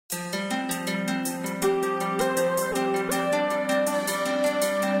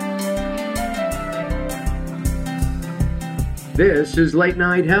This is Late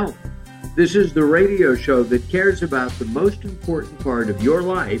Night Health. This is the radio show that cares about the most important part of your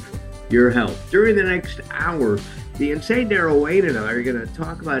life, your health. During the next hour, the insane Daryl Wayne and I are going to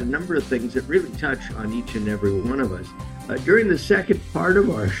talk about a number of things that really touch on each and every one of us. During the second part of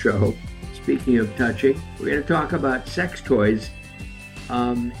our show, speaking of touching, we're going to talk about sex toys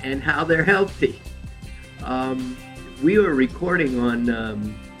and how they're healthy. We are recording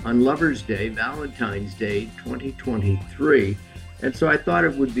on Lover's Day, Valentine's Day 2023, and so I thought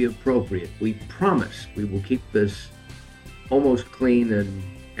it would be appropriate. We promise we will keep this almost clean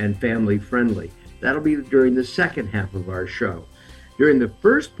and family friendly. That'll be during the second half of our show. During the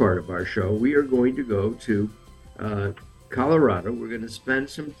first part of our show, we are going to go to Colorado. We're going to spend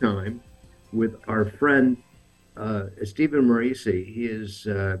some time with our friend Stephen Morisi. He is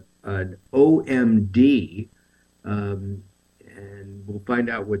an OMD, and we'll find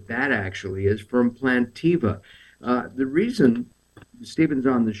out what that actually is, from Plantiva. The reason Stephen's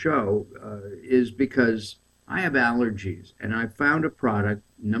on the show is because I have allergies, and I found a product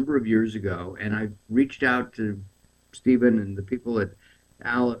a number of years ago, and I reached out to Stephen and the people at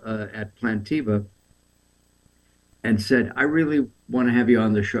Plantiva and said, I really want to have you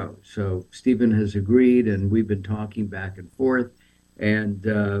on the show. So Stephen has agreed, and we've been talking back and forth,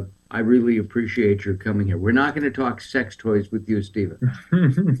 and I really appreciate your coming here. We're not going to talk sex toys with you, Stephen.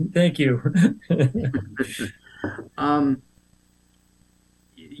 Thank you.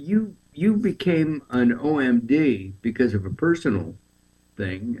 You became an OMD because of a personal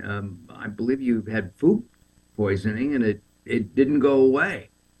thing. I believe you had food poisoning, and it didn't go away.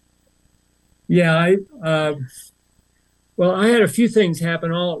 Yeah, I had a few things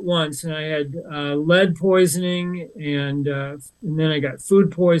happen all at once, and I had lead poisoning, and then I got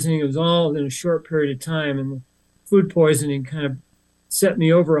food poisoning. It was all in a short period of time, and the food poisoning kind of set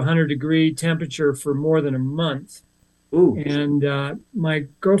me over 100-degree temperature for more than a month. Ooh. And my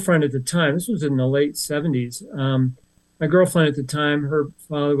girlfriend at the time, this was in the late 70s, my girlfriend at the time, her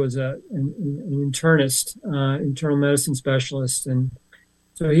father was an internist, internal medicine specialist, and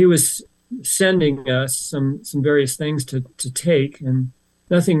so he was sending us some various things to take, and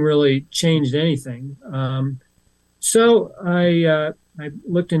nothing really changed anything. So I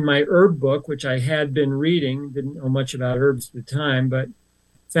looked in my herb book, which I had been reading, didn't know much about herbs at the time, but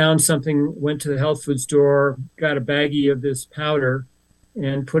found something, went to the health food store, got a baggie of this powder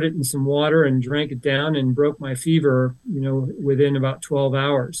and put it in some water and drank it down, and broke my fever, within about 12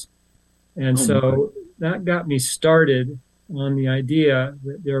 hours. And so that got me started on the idea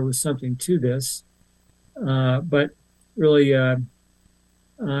that there was something to this. But really, after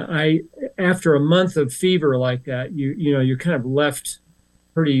a month of fever like that, you're kind of left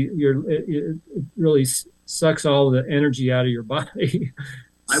it really sucks all the energy out of your body.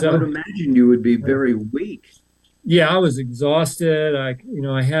 I would imagine you would be very weak. Yeah, I was exhausted. I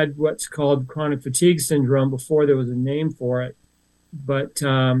had what's called chronic fatigue syndrome before there was a name for it. But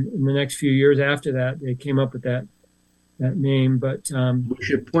in the next few years after that, they came up with that name. But we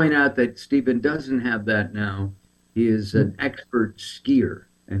should point out that Stephen doesn't have that now. He is an expert skier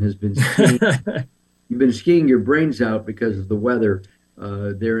and has been skiing. You've been skiing your brains out because of the weather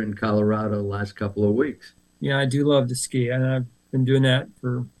there in Colorado the last couple of weeks. Yeah, I do love to ski, and I've been doing that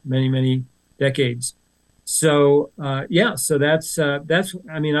for many, many decades. So so that's I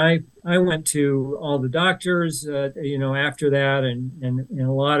went to all the doctors after that, and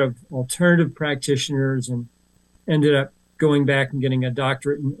a lot of alternative practitioners, and ended up going back and getting a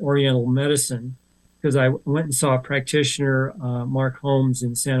doctorate in Oriental medicine, because I went and saw a practitioner, Mark Holmes,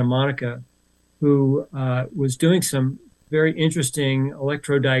 in Santa Monica, who was doing some very interesting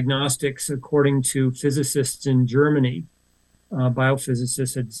electrodiagnostics according to physicists in Germany.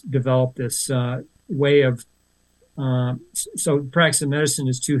 Biophysicists had developed this way of, so practice of medicine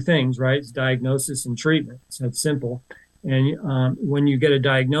is two things, right? It's diagnosis and treatment. It's that simple. And when you get a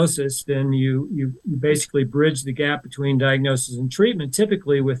diagnosis, then you basically bridge the gap between diagnosis and treatment,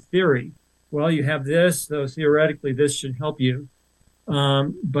 typically with theory. Well, you have this, so theoretically this should help you.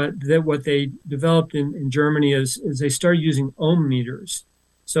 But what they developed in Germany is they started using ohm meters.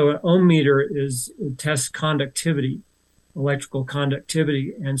 So an ohm meter tests conductivity, electrical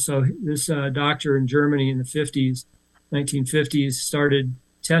conductivity. And so this doctor in Germany in the 1950s, started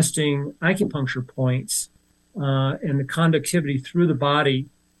testing acupuncture points and the conductivity through the body,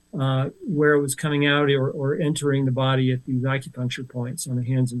 where it was coming out or entering the body at these acupuncture points on the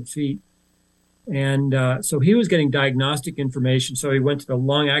hands and the feet. And so he was getting diagnostic information. So he went to the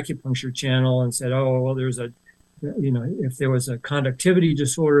lung acupuncture channel and said, oh, well, there's if there was a conductivity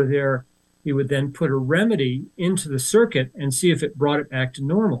disorder there, he would then put a remedy into the circuit and see if it brought it back to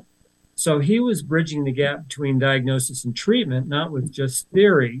normal. So he was bridging the gap between diagnosis and treatment, not with just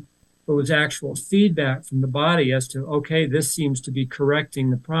theory, but with actual feedback from the body as to, okay, this seems to be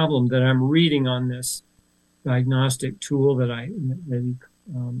correcting the problem that I'm reading on this diagnostic tool that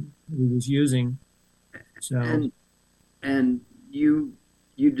he was using. So, and you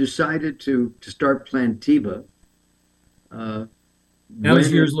decided to start Plantiva. That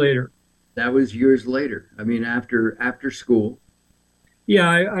was years later. That was years later. I mean, after school.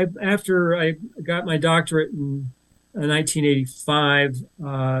 Yeah, after I got my doctorate in 1985,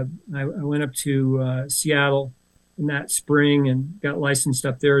 I went up to Seattle in that spring and got licensed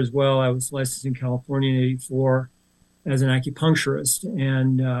up there as well. I was licensed in California in '84 as an acupuncturist,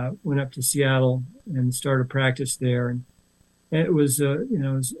 and went up to Seattle and started practice there. And it was, it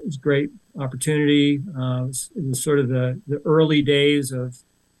was a great opportunity. It was sort of the early days of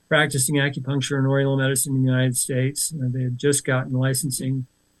practicing acupuncture and Oriental medicine in the United States. They had just gotten licensing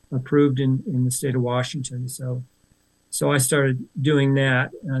approved in the state of Washington. So I started doing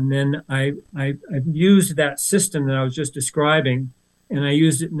that. And then I used that system that I was just describing, and I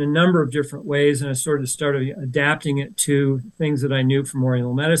used it in a number of different ways. And I sort of started adapting it to things that I knew from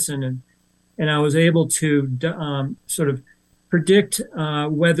Oriental medicine. And I was able to sort of predict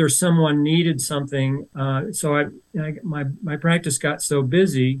whether someone needed something. So my practice got so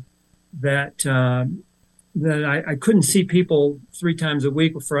busy that I couldn't see people 3 times a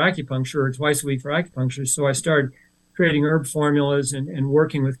week for acupuncture or twice a week for acupuncture. So I started creating herb formulas and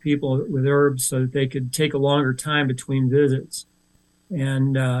working with people with herbs so that they could take a longer time between visits.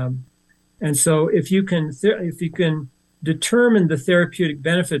 And so if you can determine the therapeutic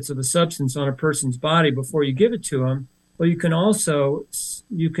benefits of a substance on a person's body before you give it to them, well, you can also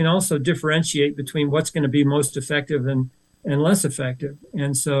differentiate between what's going to be most effective and less effective.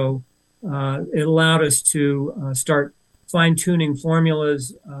 And so it allowed us to start fine-tuning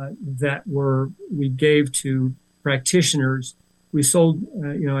formulas that we gave to practitioners. We sold,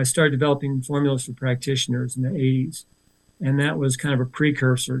 I started developing formulas for practitioners in the 80s, and that was kind of a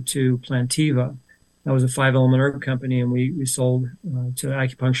precursor to Plantiva. That was a 5-element herb company, and we sold to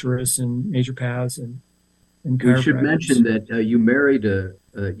acupuncturists and naturopaths and we should mention that you married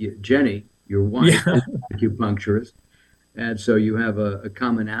Jenny, your wife, yeah. is an acupuncturist, and so you have a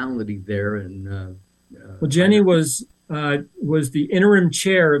commonality there. And well, Jenny was the interim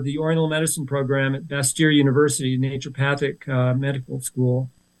chair of the Oriental Medicine program at Bastyr University, naturopathic medical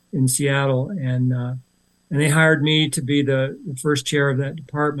school in Seattle, and they hired me to be the first chair of that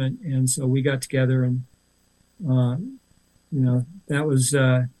department, and so we got together, and that was.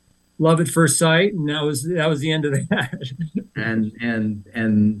 Love at first sight, and that was the end of that.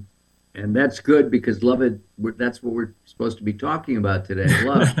 and that's good, because that's what we're supposed to be talking about today,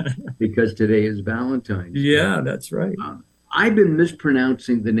 love, because today is Valentine's Day. Yeah, that's right. I've been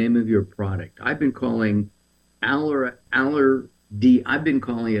mispronouncing the name of your product. I've been calling I've been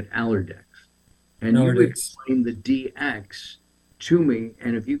calling it Allerdex, and you would explain the DX to me.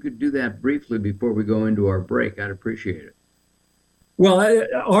 And if you could do that briefly before we go into our break, I'd appreciate it. Well,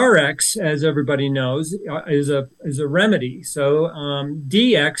 RX, as everybody knows, is a remedy. So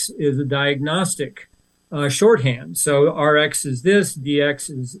DX is a diagnostic shorthand. So RX is this, DX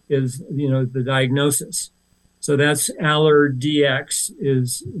is the diagnosis. So that's Allerdx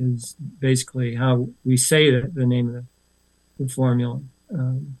is basically how we say the name of the formula.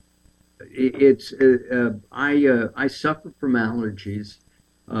 I suffer from allergies.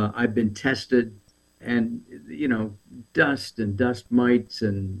 I've been tested. And dust and dust mites,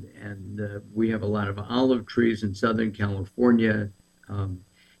 and we have a lot of olive trees in Southern California.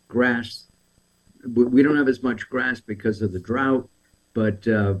 Grass, we don't have as much grass because of the drought, but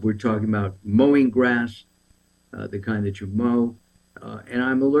we're talking about mowing grass, the kind that you mow, and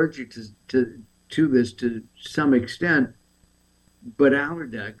I'm allergic to this to some extent. But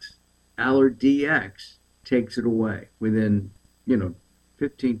Allerdx takes it away within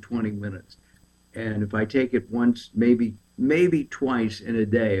 15-20 minutes. And if I take it once, maybe twice in a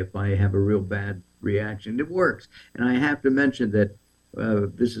day, if I have a real bad reaction, it works. And I have to mention that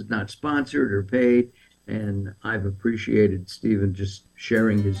this is not sponsored or paid, and I've appreciated Stephen just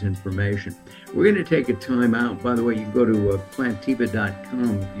sharing his information. We're going to take a time out. By the way, you can go to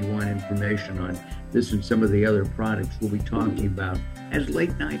plantiva.com if you want information on this and some of the other products we'll be talking about as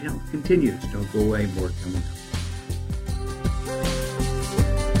Late Night Health continues. Don't go away, more coming up.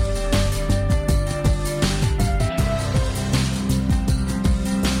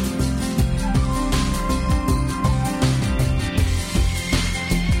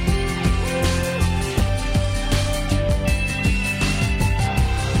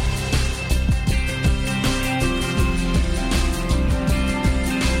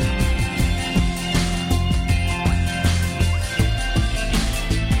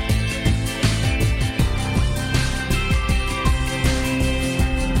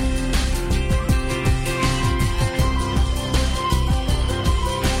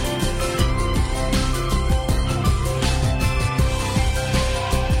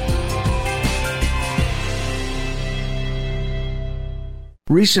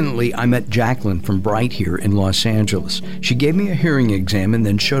 Recently, I met Jacqueline from Bright here in Los Angeles. She gave me a hearing exam and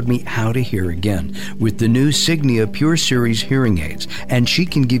then showed me how to hear again with the new Signia Pure Series hearing aids, and she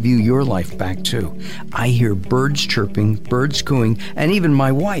can give you your life back too. I hear birds chirping, birds cooing, and even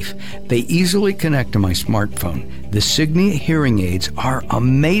my wife. They easily connect to my smartphone. The Signia hearing aids are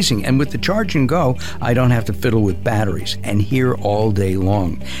amazing, and with the charge and go, I don't have to fiddle with batteries and hear all day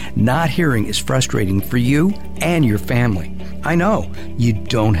long. Not hearing is frustrating for you and your family. I know you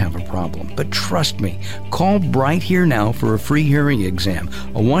don't have a problem, but trust me, call Bright Here now for a free hearing exam,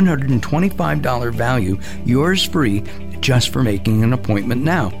 a $125 value, yours free, just for making an appointment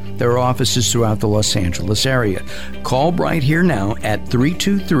now. There are offices throughout the Los Angeles area. Call Bright Here now at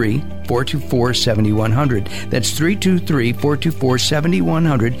 323-424-7100. That's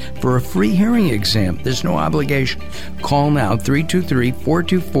 323-424-7100 for a free hearing exam. There's no obligation. Call now,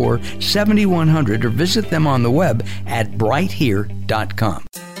 323-424-7100, or visit them on the web at brighthere.com.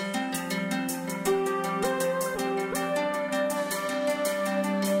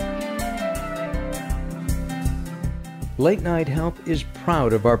 Late Night Health is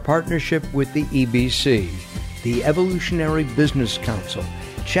proud of our partnership with the EBC, the Evolutionary Business Council.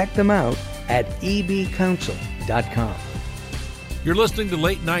 Check them out at ebcouncil.com. You're listening to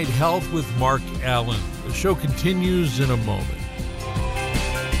Late Night Health with Mark Allen. The show continues in a moment.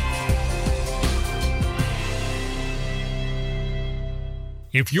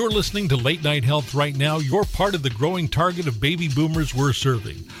 If you're listening to Late Night Health right now, you're part of the growing target of baby boomers we're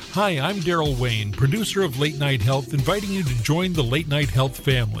serving. Hi, I'm Daryl Wayne, producer of Late Night Health, inviting you to join the Late Night Health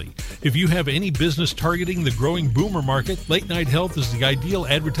family. If you have any business targeting the growing boomer market, Late Night Health is the ideal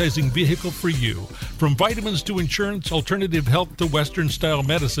advertising vehicle for you. From vitamins to insurance, alternative health to Western-style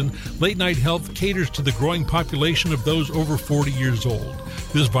medicine, Late Night Health caters to the growing population of those over 40 years old.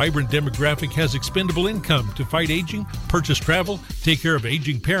 This vibrant demographic has expendable income to fight aging, purchase travel, take care of aging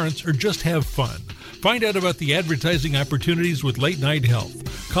parents, or just have fun. Find out about the advertising opportunities with Late Night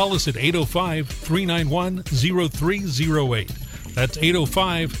Health. Call us at 805-391-0308. That's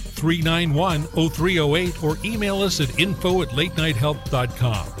 805-391-0308, or email us at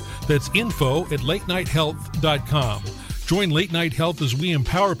info@latenighthealth.com. That's info@latenighthealth.com. Join Late Night Health as we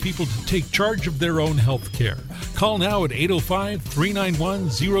empower people to take charge of their own health care. Call now at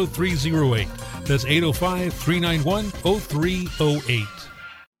 805-391-0308. That's 805-391-0308.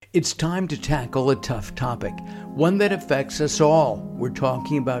 It's time to tackle a tough topic, one that affects us all. We're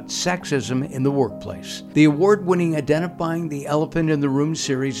talking about sexism in the workplace. The award-winning Identifying the Elephant in the Room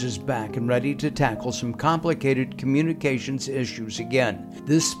series is back and ready to tackle some complicated communications issues again.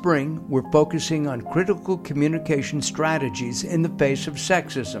 This spring, we're focusing on critical communication strategies in the face of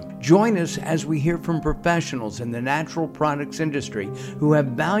sexism. Join us as we hear from professionals in the natural products industry who have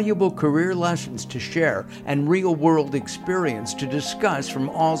valuable career lessons to share and real-world experience to discuss from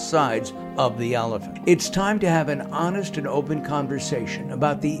all sides of the elephant. It's time to have an honest and open conversation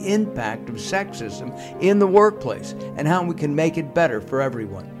about the impact of sexism in the workplace and how we can make it better for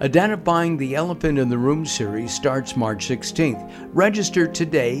everyone. Identifying the Elephant in the Room series starts March 16th. Register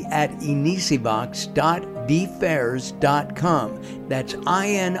today at inicibox.vfairs.com. That's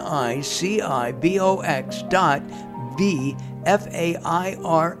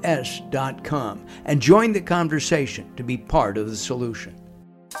INICIBOX.VFAIRS.com, and join the conversation to be part of the solution.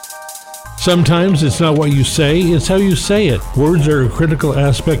 Sometimes it's not what you say, it's how you say it. Words are a critical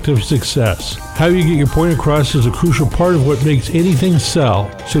aspect of success. How you get your point across is a crucial part of what makes anything sell.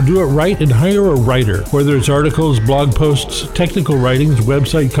 So do it right and hire a writer. Whether it's articles, blog posts, technical writings,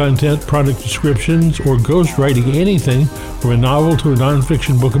 website content, product descriptions, or ghostwriting anything from a novel to a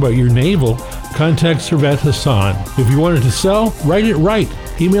nonfiction book about your navel, contact Servet Hassan. If you want it to sell, write it right.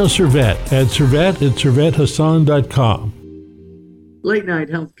 Email Servet at servet@servethassan.com. Late Night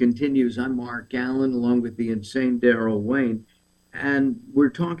Health continues. I'm Mark Allen, along with the insane Daryl Wayne, and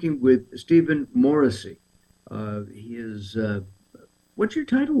we're talking with Stephen Morrissey. He is, what's your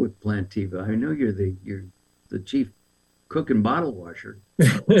title with Plantiva? I know you're the chief cook and bottle washer.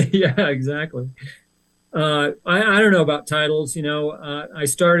 Yeah, exactly. I don't know about titles. I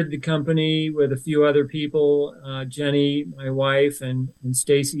started the company with a few other people, Jenny, my wife, and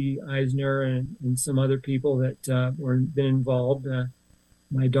Stacy Eisner, and some other people that been involved.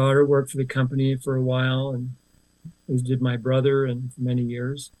 My daughter worked for the company for a while, and as did my brother, and for many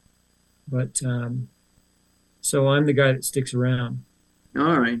years. But so I'm the guy that sticks around.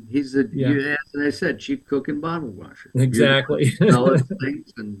 All right, he's as I said, chief cook and bottle washer. Exactly.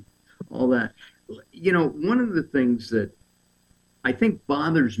 Things and all that. One of the things that I think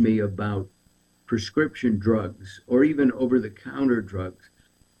bothers me about prescription drugs or even over-the-counter drugs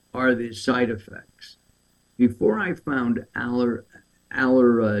are the side effects. Before I found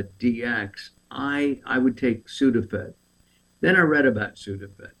Aller DX, I would take Sudafed. Then I read about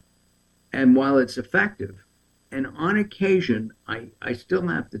Sudafed. And while it's effective, and on occasion, I still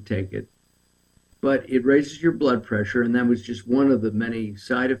have to take it, but it raises your blood pressure, and that was just one of the many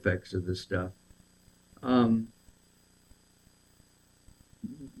side effects of this stuff.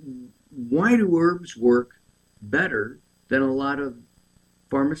 Why do herbs work better than a lot of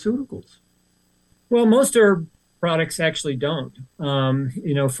pharmaceuticals? Well, most herb products actually don't.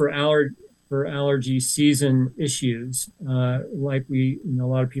 For allergy season issues, like a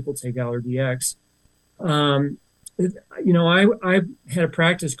lot of people take Aller-Dx. I had a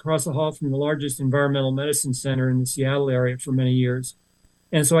practice across the hall from the largest environmental medicine center in the Seattle area for many years.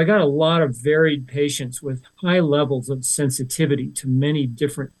 And so I got a lot of varied patients with high levels of sensitivity to many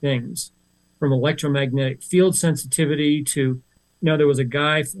different things, from electromagnetic field sensitivity to, there was a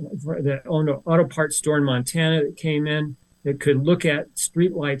guy that owned an auto parts store in Montana that came in that could look at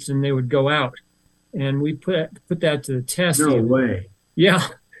street lights and they would go out. And we put that to the test. No way. Yeah.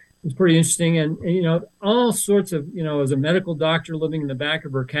 It was pretty interesting. And all sorts of, as a medical doctor living in the back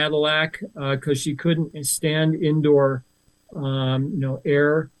of her Cadillac, because she couldn't stand indoor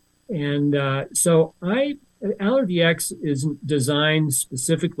air. And so Aller-Dx isn't designed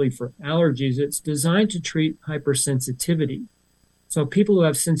specifically for allergies. It's designed to treat hypersensitivity. So people who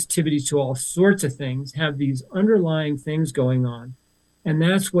have sensitivities to all sorts of things have these underlying things going on. And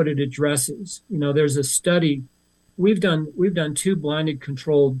that's what it addresses. There's a study. We've done 2 blinded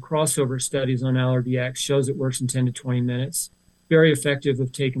controlled crossover studies on Aller-Dx, shows it works in 10 to 20 minutes. Very effective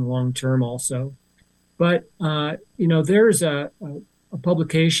if taken long term also. But, there's a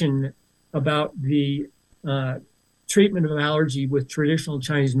publication about the treatment of allergy with traditional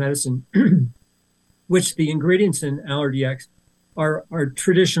Chinese medicine, which the ingredients in Aller-Dx are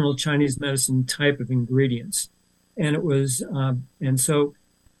traditional Chinese medicine type of ingredients. And it was, and so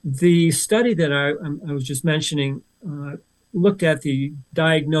the study that I was just mentioning looked at the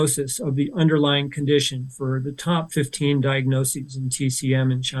diagnosis of the underlying condition for the top 15 diagnoses in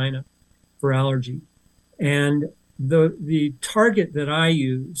TCM in China for allergy. And the target that I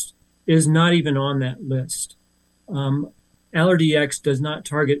used is not even on that list. Aller-Dx does not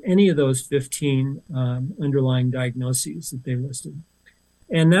target any of those 15 underlying diagnoses that they listed.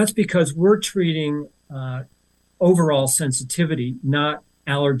 And that's because we're treating overall sensitivity, not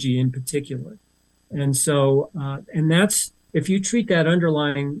allergy in particular. And so, if you treat that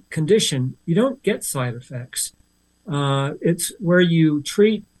underlying condition, you don't get side effects. It's where you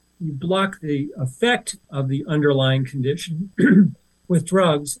block the effect of the underlying condition with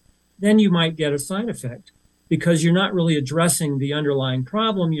drugs, then you might get a side effect because you're not really addressing the underlying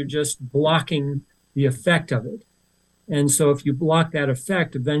problem. You're just blocking the effect of it. And so if you block that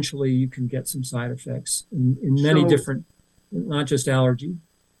effect, eventually you can get some side effects in many different, not just allergy.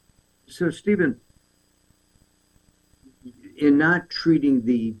 So, Stephen, in not treating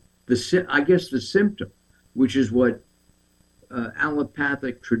the symptom, which is what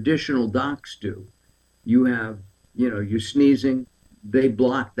allopathic traditional docs do, you have, you're sneezing, they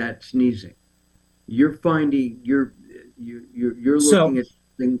block that sneezing. You're finding you're looking at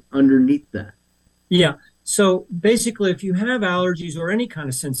something underneath that. Yeah. So basically, if you have allergies or any kind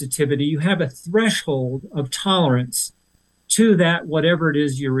of sensitivity, you have a threshold of tolerance to that, whatever it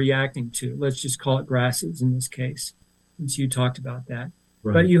is you're reacting to. Let's just call it grasses in this case, since you talked about that.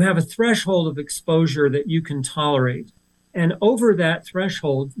 Right. But you have a threshold of exposure that you can tolerate. And over that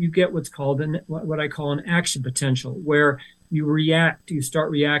threshold, you get what's called what I call an action potential, where you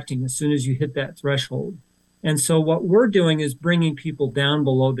start reacting as soon as you hit that threshold. And so what we're doing is bringing people down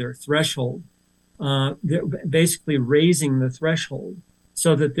below their threshold. They're basically raising the threshold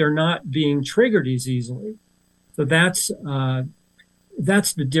so that they're not being triggered as easily. So that's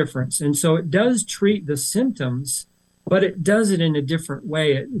the difference. And so it does treat the symptoms, but it does it in a different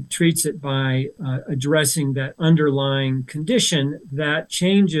way. It treats it by addressing that underlying condition that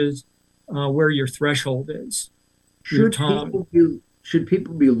changes where your threshold is. Should people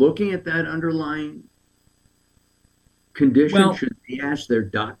be looking at that underlying condition? Well, should they ask their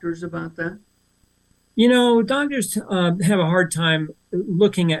doctors about that? Doctors have a hard time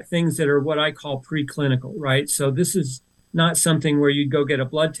looking at things that are what I call preclinical, right? So this is not something where you go get a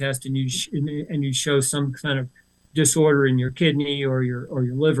blood test and you show some kind of disorder in your kidney or your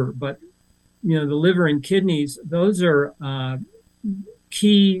liver. But the liver and kidneys, those are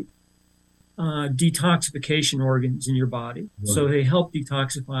key detoxification organs in your body. Right. So they help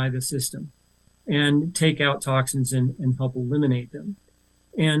detoxify the system and take out toxins and help eliminate them.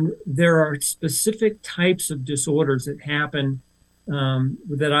 And there are specific types of disorders that happen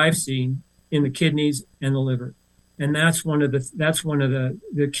that I've seen in the kidneys and the liver. And that's one of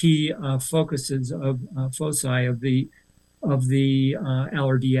the key focuses of foci of the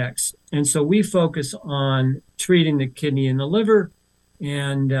AllerDX. And so we focus on treating the kidney and the liver,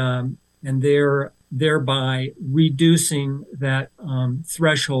 and thereby reducing that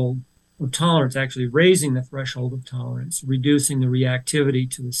threshold of tolerance, actually raising the threshold of tolerance, reducing the reactivity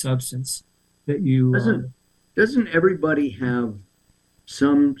to the substance that you. Doesn't everybody have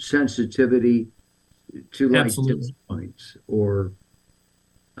some sensitivity to like Absolutely. points or?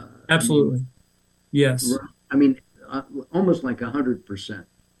 Absolutely. Yes. I mean, almost like 100%.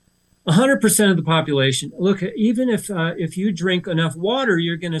 100% of the population. Look, even if you drink enough water,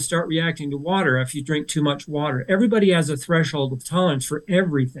 you're going to start reacting to water if you drink too much water. Everybody has a threshold of tolerance for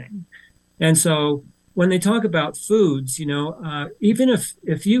everything. And so when they talk about foods, even if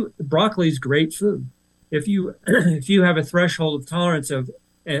broccoli is great food. If you have a threshold of tolerance of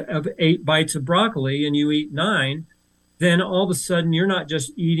 8 bites of broccoli and you eat 9, then all of a sudden you're not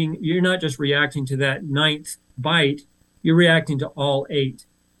just reacting to that 9th bite, you're reacting to all 8.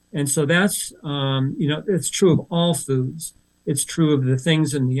 And so that's, it's true of all foods. It's true of the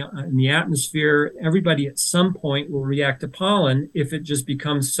things in the atmosphere. Everybody at some point will react to pollen if it just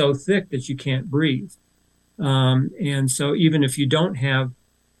becomes so thick that you can't breathe. And so even if you don't have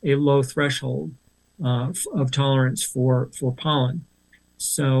a low threshold of tolerance for pollen.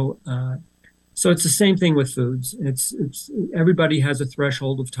 So it's the same thing with foods. It's everybody has a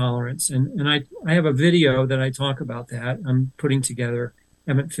threshold of tolerance. And I have a video that I talk about that I'm putting together.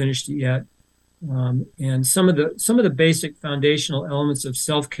 Haven't finished it yet. And some of the basic foundational elements of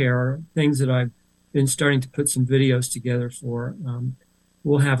self-care are things that I've been starting to put some videos together for.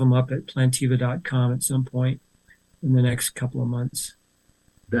 We'll have them up at plantiva.com at some point in the next couple of months.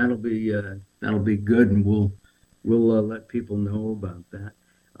 That'll be good, and we'll let people know about that.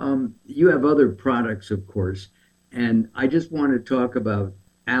 You have other products, of course, and I just want to talk about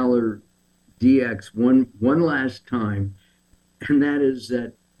AllerDX one last time, and that is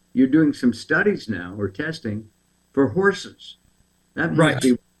that you're doing some studies now or testing for horses. That must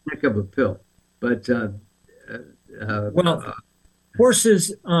be a heck of a pill, but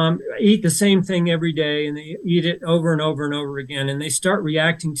horses eat the same thing every day, and they eat it over and over and over again, and they start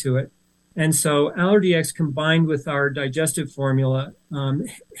reacting to it. And so AllerDX combined with our digestive formula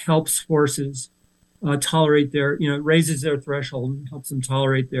helps horses tolerate raises their threshold and helps them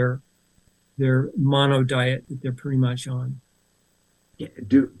tolerate their mono diet that they're pretty much on.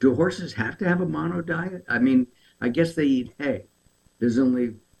 Do horses have to have a mono diet? I mean, I guess they eat hay. There's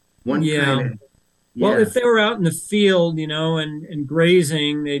only one kind of. Well, if they were out in the field, and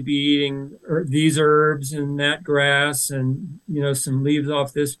grazing, they'd be eating these herbs and that grass and, some leaves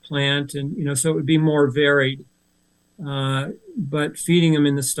off this plant. And, so it would be more varied. But feeding them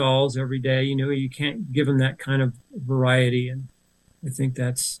in the stalls every day, you can't give them that kind of variety. And I think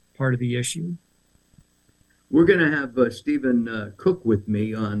that's part of the issue. We're going to have Stephen Cook with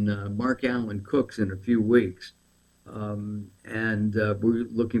me on Mark Allen Cooks in a few weeks. And we're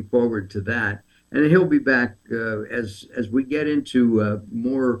looking forward to that. And he'll be back as we get into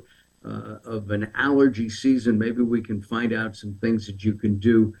more of an allergy season. Maybe we can find out some things that you can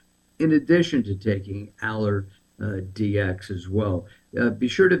do in addition to taking AllerDX as well. Be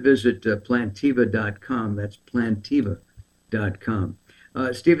sure to visit plantiva.com. That's plantiva.com.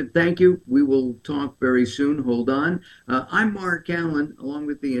 Stephen, thank you. We will talk very soon. Hold on. I'm Mark Allen, along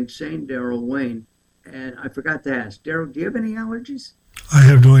with the insane Daryl Wayne. And I forgot to ask, Daryl, do you have any allergies? I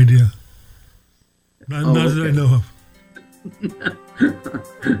have no idea. Not that I know of.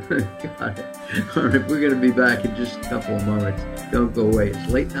 Got it. All right, we're going to be back in just a couple of moments. Don't go away. It's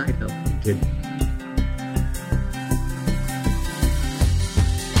Late Night Health Continues.